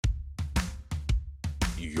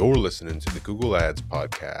You're listening to the Google Ads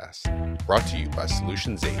Podcast, brought to you by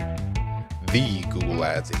Solutions 8, the Google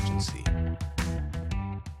Ads agency.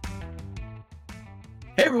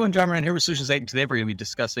 Hey everyone, John Moran here with Solutions 8, and today we're going to be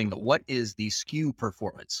discussing what is the SKU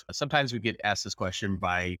performance. Sometimes we get asked this question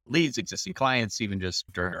by leads, existing clients, even just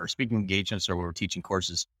during our speaking engagements or when we're teaching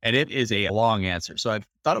courses, and it is a long answer. So I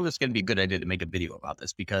thought it was going to be a good idea to make a video about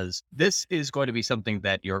this because this is going to be something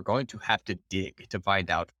that you're going to have to dig to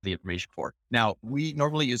find out the information for. Now, we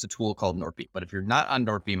normally use a tool called Northbeam, but if you're not on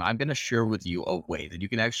Northbeam, I'm going to share with you a way that you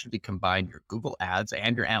can actually combine your Google Ads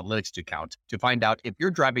and your analytics account to find out if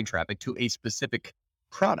you're driving traffic to a specific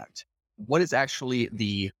product. What is actually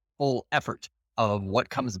the full effort of what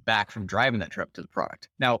comes back from driving that trip to the product?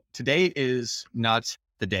 Now, today is not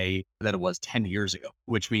the day that it was 10 years ago,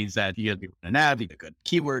 which means that you have to run an ad, you get a good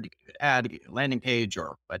keyword, you get a good ad, you get a landing page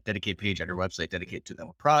or a dedicated page on your website dedicated to that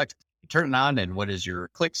product. You turn it on, and what is your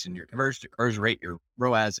clicks and your conversion rate, your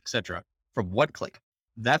ROAS, etc. from what click?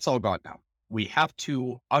 That's all gone now. We have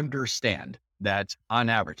to understand that on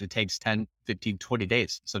average, it takes 10, 15, 20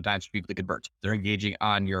 days sometimes for people to convert. They're engaging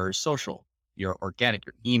on your social, your organic,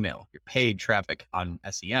 your email, your paid traffic on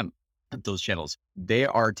SEM, those channels. They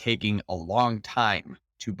are taking a long time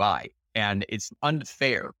to buy. And it's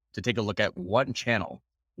unfair to take a look at one channel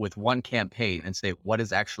with one campaign and say, what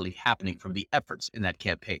is actually happening from the efforts in that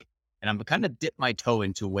campaign? And I'm kind of dip my toe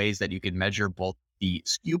into ways that you can measure both the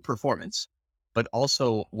SKU performance, but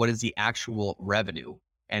also what is the actual revenue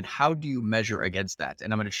and how do you measure against that?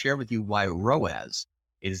 And I'm going to share with you why ROAS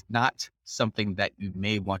is not something that you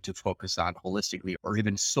may want to focus on holistically or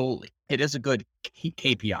even solely. It is a good key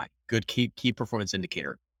KPI, good key performance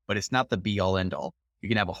indicator, but it's not the be all end all. You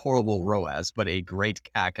can have a horrible ROAS, but a great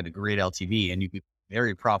CAC and a great LTV, and you can be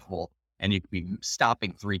very profitable and you can be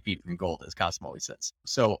stopping 3 feet from gold, as Cosmo always says.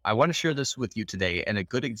 So I want to share this with you today, and a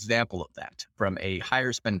good example of that from a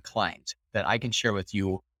higher spend client that I can share with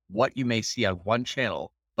you what you may see on one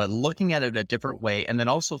channel, but looking at it a different way, and then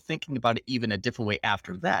also thinking about it even a different way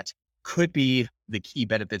after that could be the key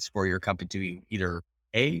benefits for your company to either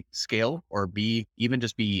A, scale, or B, even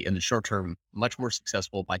just be in the short term, much more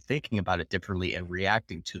successful by thinking about it differently and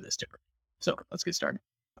reacting to this differently. So let's get started.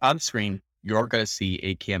 On the screen, you're going to see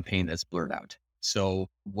a campaign that's blurred out. So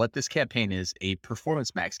what this campaign is, a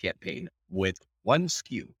Performance Max campaign with one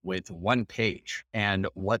SKU, with one page. And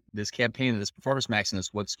what this campaign, this Performance Max and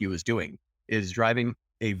this one SKU is doing is driving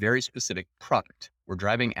a very specific product. We're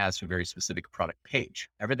driving ads to a very specific product page.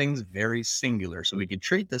 Everything's very singular, so we can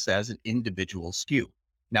treat this as an individual SKU.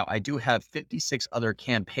 Now, I do have 56 other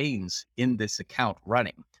campaigns in this account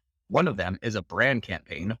running. One of them is a brand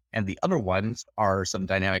campaign, and the other ones are some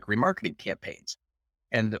dynamic remarketing campaigns.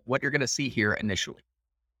 And what you're going to see here initially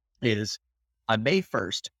is on May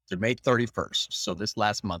 1st through May 31st, so this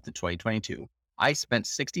last month in 2022, I spent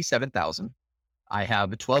 $67,000. I have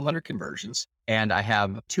 1,200 conversions, and I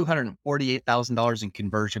have $248,000 in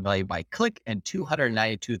conversion value by click and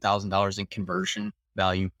 $292,000 in conversion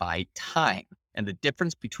value by time. And the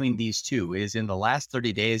difference between these two is in the last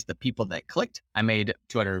 30 days, the people that clicked, I made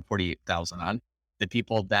 $248,000 on. The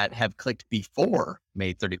people that have clicked before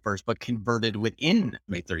May 31st, but converted within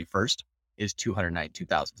May 31st is $292,000.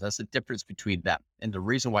 So that's the difference between them. And the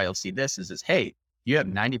reason why you'll see this is hey, you have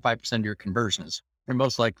 95% of your conversions. You're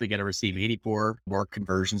most likely going to receive 84 more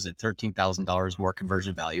conversions at $13,000 more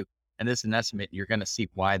conversion value. And this is an estimate. You're going to see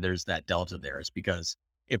why there's that delta there. It's because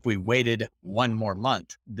if we waited one more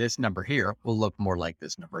month, this number here will look more like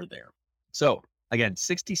this number there. So again,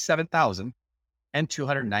 $67,000 and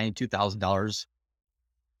 $292,000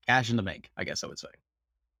 cash in the bank, I guess I would say,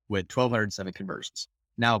 with 1,207 conversions.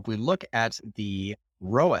 Now, if we look at the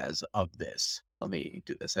ROAS of this, let me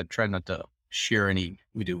do this. I try not to share any,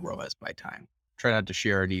 we do ROAS by time. Try not to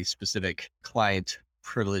share any specific client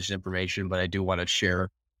privileged information, but I do want to share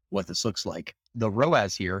what this looks like. The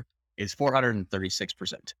ROAS here is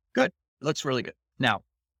 436%. Good. It looks really good. Now,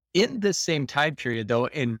 in this same time period, though,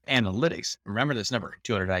 in analytics, remember this number,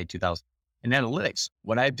 292,000. In analytics,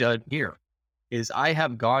 what I've done here is I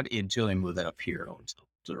have gone into, let me move that up here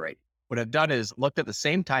to the right. What I've done is looked at the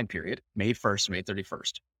same time period, May 1st, May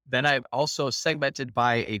 31st. Then I've also segmented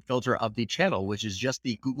by a filter of the channel, which is just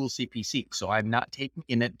the Google CPC. So I'm not taking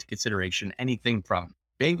into consideration anything from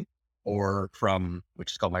Bing or from,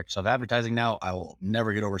 which is called Microsoft Advertising now. I will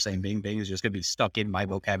never get over saying Bing. Bing is just going to be stuck in my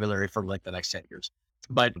vocabulary for like the next 10 years.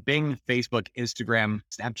 But Bing, Facebook, Instagram,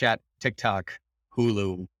 Snapchat, TikTok,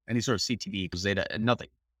 Hulu, any sort of CTV, Zeta, nothing.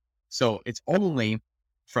 So it's only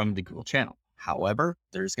from the Google channel. However,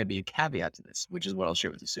 there's going to be a caveat to this, which is what I'll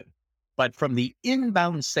share with you soon. But from the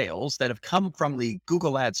inbound sales that have come from the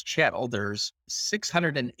Google Ads channel, there's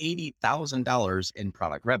 $680,000 in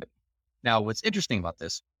product revenue. Now, what's interesting about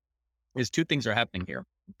this is two things are happening here.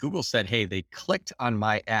 Google said, hey, they clicked on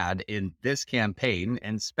my ad in this campaign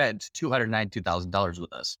and spent $292,000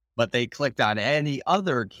 with us, but they clicked on any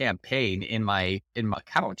other campaign in my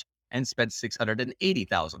account and spent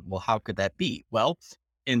 $680,000. Well, how could that be? Well,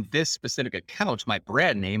 in this specific account, my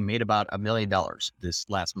brand name made about $1 million this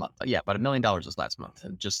last month. Yeah, about $1 million this last month,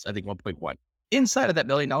 and just I think 1.1. Inside of that $1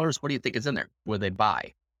 million, what do you think is in there? What did they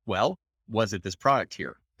buy? Well, was it this product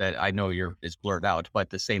here that I know it's blurred out,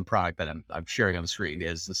 but the same product that I'm sharing on the screen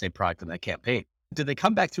is the same product in that campaign? Did they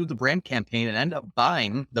come back through the brand campaign and end up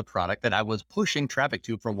buying the product that I was pushing traffic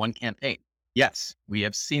to from one campaign? Yes, we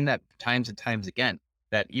have seen that times and times again,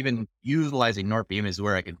 that even utilizing Northbeam is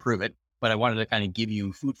where I can prove it. But I wanted to kind of give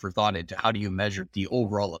you food for thought into how do you measure the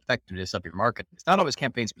overall effectiveness of your marketing. It's not always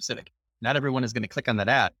campaign specific. Not everyone is going to click on that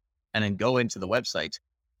ad and then go into the website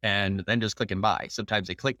and then just click and buy. Sometimes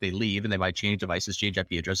they click, they leave, and they might change devices, change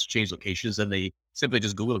IP addresses, change locations, and they simply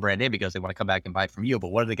just Google the brand name because they want to come back and buy from you. But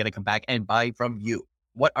what are they going to come back and buy from you?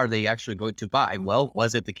 What are they actually going to buy? Well,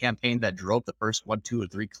 was it the campaign that drove the first 1, 2, or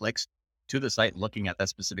 3 clicks to the site looking at that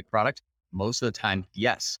specific product? Most of the time,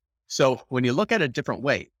 yes. So when you look at it a different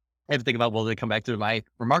way, I have to think about, well, did they come back through my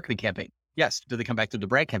remarketing campaign? Yes. Did they come back through the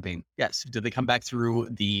brand campaign? Yes. Did they come back through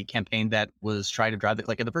the campaign that was trying to drive the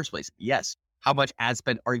click in the first place? Yes. How much ad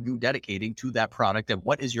spend are you dedicating to that product, and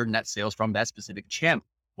what is your net sales from that specific channel?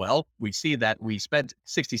 Well, we see that we spent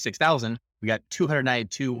 $66,000. We got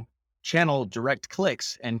 292 channel direct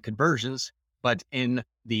clicks and conversions, but in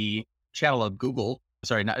the channel of Google,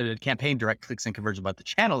 not campaign direct clicks and conversions, but the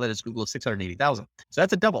channel that is Google is 680,000. So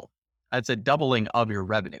that's a double. That's a doubling of your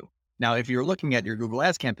revenue. Now, if you're looking at your Google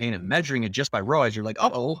Ads campaign and measuring it just by ROAS, you're like,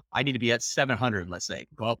 I need to be at 700, let's say.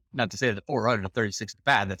 Well, not to say that 436 is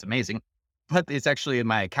bad. That's amazing. But it's actually in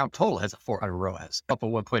my account total has a 400 ROAS, up a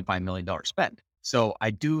 $1.5 million spend. So I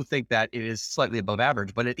do think that it is slightly above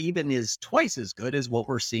average, but it even is twice as good as what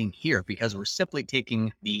we're seeing here, because we're simply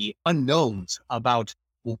taking the unknowns about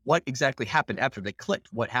what exactly happened after they clicked,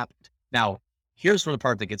 what happened. Now, here's where the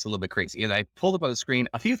part that gets a little bit crazy. And I pulled up on the screen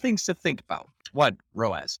a few things to think about. One,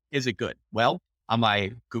 ROAS. Is it good? Well, on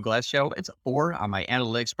my Google Ads channel, it's a 4. On my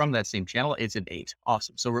analytics from that same channel, it's an 8.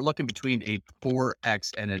 Awesome. So we're looking between a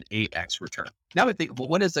 4x and an 8x return. Now I think, well,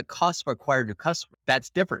 what is the cost of acquired new customer? That's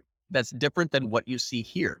different. That's different than what you see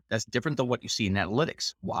here. That's different than what you see in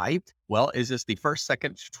analytics. Why? Well, is this the first,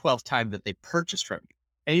 second, 12th time that they purchased from you?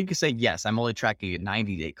 And you can say, yes, I'm only tracking a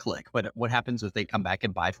 90-day click, but what happens if they come back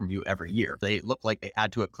and buy from you every year? They look like they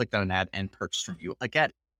add to it, clicked on an ad, and purchased from you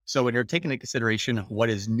again. So when you're taking into consideration what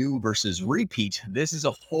is new versus repeat, this is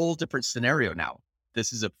a whole different scenario now.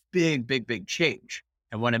 This is a big, big, big change.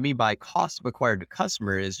 And what I mean by cost of acquired new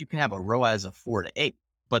customer is you can have a ROAS of 4 to 8,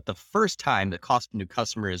 but the first time the cost of new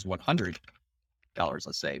customer is $100,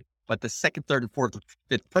 let's say. But the second, third, and fourth,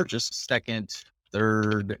 fifth purchase, second,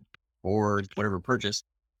 third, fourth, whatever purchase,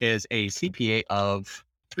 is a CPA of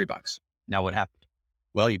 $3. Now what happened?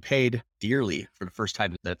 Well, you paid dearly for the first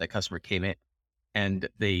time that customer came in, and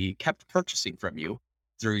they kept purchasing from you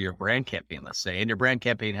through your brand campaign, let's say, and your brand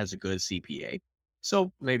campaign has a good CPA.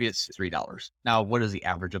 So maybe it's $3. Now, what is the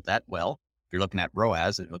average of that? Well, if you're looking at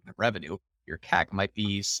ROAS and looking at revenue, your CAC might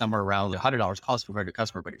be somewhere around $100 cost per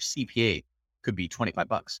customer, but your CPA could be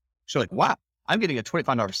 $25. So like, wow, I'm getting a $25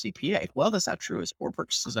 CPA. Well, that's not true. It's 4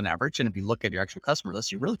 purchases on average. And if you look at your actual customer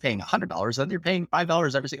list, you're really paying $100, and you're paying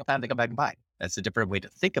 $5 every single time they come back and buy. That's a different way to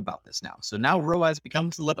think about this now. So now ROAS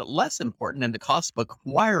becomes a little bit less important, and the cost of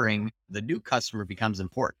acquiring the new customer becomes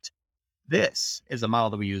important. This is a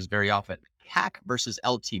model that we use very often, CAC versus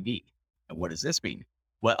LTV. And what does this mean?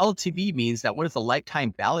 Well, LTV means that what is the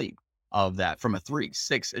lifetime value of that from a 3,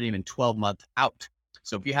 6, and even 12-month out?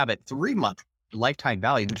 So if you have a 3-month lifetime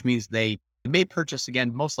value, which means they may purchase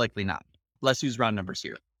again, most likely not. Let's use round numbers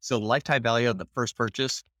here. So the lifetime value of the first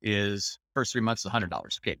purchase is first 3 months is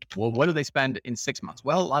 $100. Okay. Well, what do they spend in 6 months?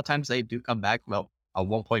 Well, a lot of times they do come back. Well, a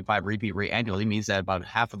 1.5 repeat rate annually means that about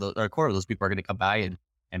half of those, or a quarter of those people are going to come by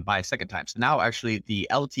and buy a second time. So now actually the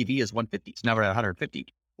LTV is 150. So now we're at 150.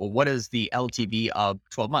 Well, what is the LTV of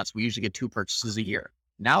 12 months? We usually get 2 purchases a year.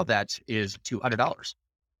 Now that is $200.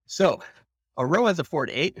 So a ROAS of 4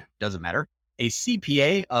 to 8 doesn't matter. A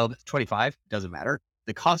CPA of 25 doesn't matter.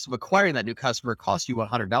 The cost of acquiring that new customer costs you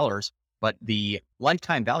 $100, but the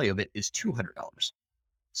lifetime value of it is $200.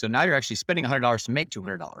 So now you're actually spending $100 to make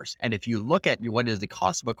 $200. And if you look at what is the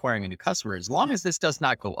cost of acquiring a new customer, as long as this does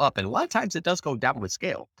not go up, and a lot of times it does go down with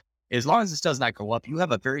scale, As long as this does not go up, you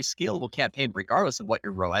have a very scalable campaign, regardless of what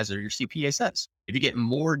your ROAS or your CPA says. If you get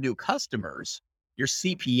more new customers, your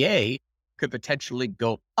CPA could potentially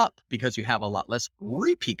go up because you have a lot less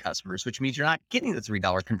repeat customers, which means you're not getting the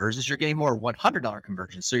 $3 conversions, you're getting more $100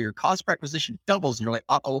 conversions. So your cost per acquisition doubles and you're like,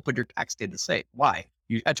 oh, but your CAC stayed the same. Why?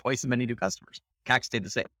 You had twice as many new customers. CAC stayed the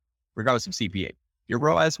same, regardless of CPA. Your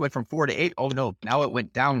ROAS went from 4 to 8. Oh no, now it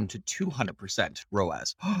went down to 200%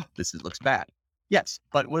 ROAS. Looks bad. Yes,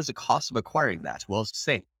 but what is the cost of acquiring that? Well, it's the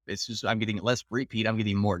same. It's just I'm getting less repeat. I'm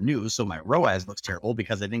getting more new. So my ROAS looks terrible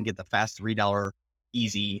because I didn't get the fast $3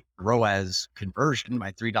 easy ROAS conversion,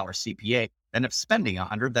 my $3 CPA. End up spending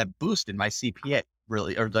 100. That boosted my CPA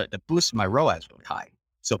really, or that boosted my ROAS really high.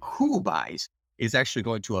 So who buys is actually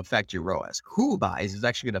going to affect your ROAS. Who buys is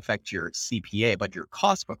actually going to affect your CPA, but your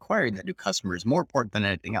cost of acquiring that new customer is more important than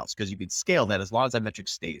anything else because you can scale that as long as that metric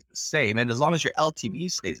stays the same and as long as your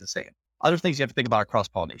LTV stays the same. Other things you have to think about are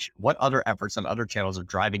cross-pollination. What other efforts on other channels are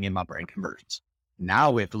driving inbound brand conversions?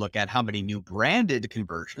 Now we have to look at how many new branded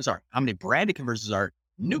conversions are, how many branded conversions are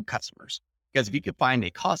new customers. Because if you could find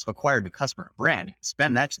a cost of acquired new customer brand, you can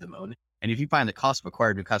spend that to the moon. And if you find the cost of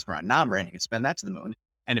acquired new customer on non-brand, you can spend that to the moon.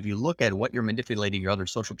 And if you look at what you're manipulating your other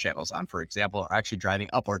social channels on, for example, are actually driving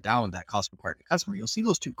up or down that cost of acquired new customer, you'll see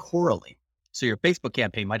those two correlate. So your Facebook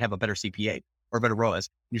campaign might have a better CPA or better ROAS.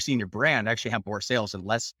 You're seeing your brand actually have more sales and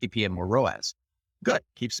less CPA and more ROAS. Good.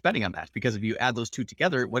 Keep spending on that because if you add those two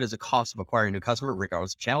together, what is the cost of acquiring a new customer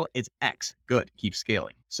regardless of channel? It's X. Good. Keep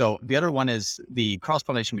scaling. So the other one is the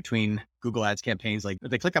cross-pollination between Google Ads campaigns. Like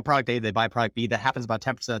if they click on product A, they buy product B. That happens about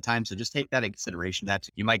 10% of the time. So just take that in consideration that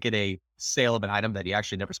you might get a sale of an item that you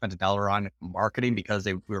actually never spent $1 on marketing because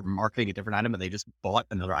they were marketing a different item and they just bought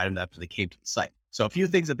another item after they came to the site. So a few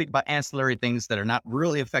things to think about, ancillary things that are not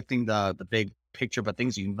really affecting the big picture, but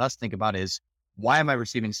things you must think about is, why am I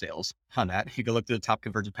receiving sales on that? You can look through the top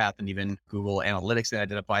conversion path and even Google Analytics and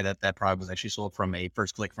identify that that product was actually sold from a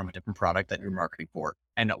first click from a different product that you're marketing for.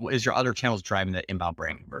 And is your other channels driving that inbound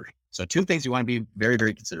brand conversion? So two things you want to be very,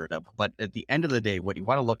 very considerate of. But at the end of the day, what you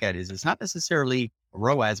want to look at is it's not necessarily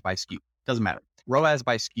ROAS by SKU. Doesn't matter. ROAS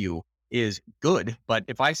by SKU is good. But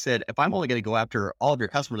if I'm only going to go after all of your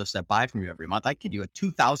customer lists that buy from you every month, I give you a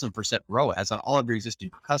 2,000% ROAS on all of your existing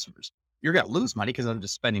customers. You're going to lose money because I'm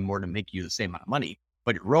just spending more to make you the same amount of money,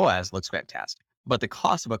 but your ROAS looks fantastic. But the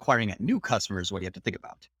cost of acquiring a new customer is what you have to think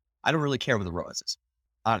about. I don't really care what the ROAS is.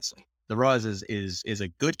 Honestly, the ROAS is a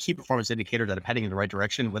good key performance indicator that I'm heading in the right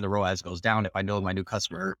direction. When the ROAS goes down, if I know my new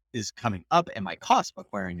customer is coming up and my cost of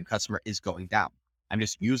acquiring a new customer is going down, I'm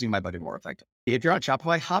just using my budget more effectively. If you're on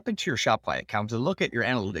Shopify, hop into your Shopify account and look at your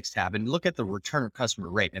analytics tab and look at the return customer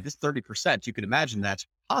rate. And if it's 30%, you can imagine that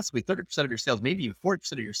possibly 30% of your sales, maybe even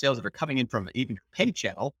 40% of your sales that are coming in from even your paid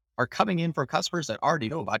channel are coming in from customers that already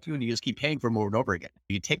know about you and you just keep paying for them over and over again.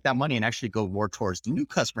 You take that money and actually go more towards new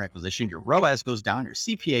customer acquisition. Your ROAS goes down, your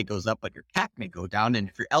CPA goes up, but your CAC may go down. And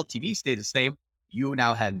if your LTV stays the same, you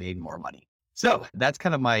now have made more money. So that's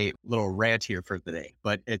kind of my little rant here for today.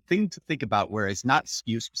 But a thing to think about where it's not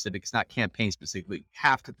SKU specific, it's not campaign specific. You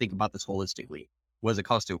have to think about this holistically. What does it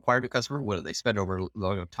cost to acquire a customer? What do they spend over a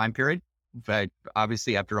long time period? But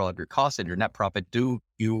obviously, after all of your costs and your net profit, do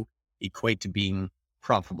you equate to being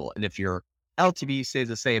profitable? And if your LTV stays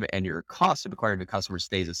the same and your cost of acquiring a customer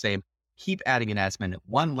stays the same, keep adding an ad spend.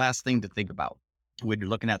 One last thing to think about when you're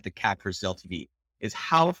looking at the CAC versus LTV is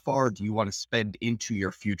how far do you want to spend into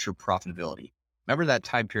your future profitability? Remember that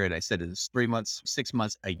time period I said is 3 months, 6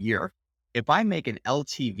 months, a year. If I make an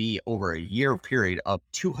LTV over a year period of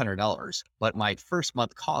 $200, but my first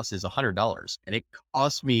month cost is $100 and it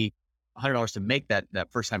costs me $100 to make that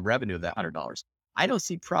first time revenue of that $100, I don't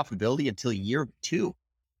see profitability until year 2.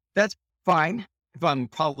 That's fine if I'm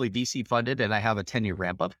probably VC funded and I have a 10-year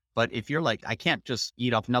ramp up. But if you're like, I can't just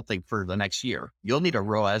eat off nothing for the next year, you'll need a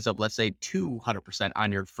ROAS of, let's say, 200%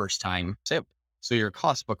 on your first time sale. So your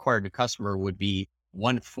cost of acquiring a customer would be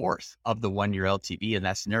 1/4 of the 1-year LTV in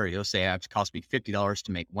that scenario. Say it cost me $50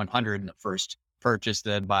 to make 100 in the first purchase.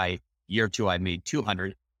 Then by year 2, I made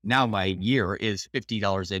 200. Now my year is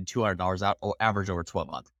 $50 in, $200 out, average over 12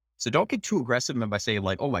 months. So don't get too aggressive by saying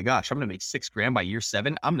like, oh my gosh, I'm going to make $6,000 by year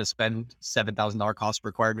 7. I'm going to spend $7,000 cost per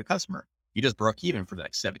acquired new customer. You just broke even for the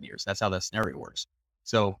next 7 years. That's how that scenario works.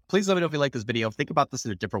 So please let me know if you like this video. Think about this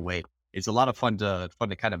in a different way. It's a lot of fun to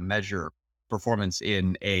kind of measure performance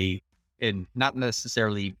in not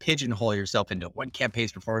necessarily pigeonhole yourself into one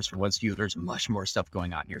campaign's performance for one SKU. There's much more stuff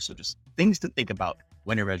going on here. So just things to think about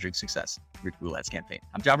when you're measuring success with your Google Ads campaign.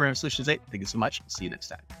 I'm John from Solutions 8. Thank you so much. See you next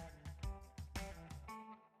time.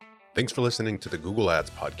 Thanks for listening to the Google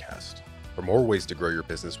Ads podcast. For more ways to grow your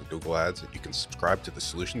business with Google Ads, you can subscribe to the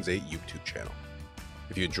Solutions 8 YouTube channel.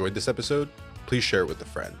 If you enjoyed this episode, please share it with a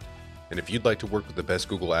friend. And if you'd like to work with the best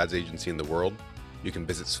Google Ads agency in the world, you can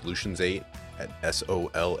visit Solutions 8 at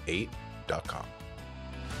sol8.com.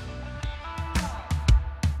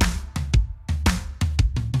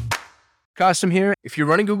 Custom here. If you're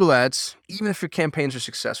running Google Ads, even if your campaigns are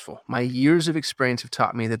successful, my years of experience have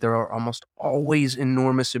taught me that there are almost always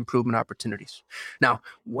enormous improvement opportunities. Now,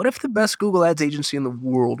 what if the best Google Ads agency in the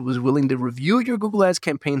world was willing to review your Google Ads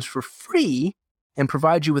campaigns for free and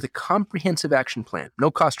provide you with a comprehensive action plan,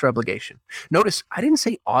 no cost or obligation? Notice, I didn't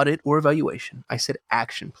say audit or evaluation. I said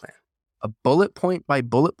action plan. A bullet point by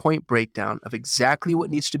bullet point breakdown of exactly what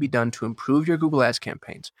needs to be done to improve your Google Ads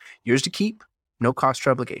campaigns. Yours to keep, no cost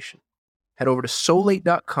or obligation. Head over to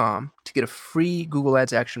sol8.com to get a free Google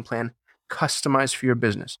Ads action plan customized for your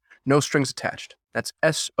business. No strings attached. That's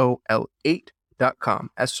sol8.com.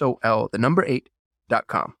 SOL, the number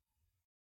 8.com.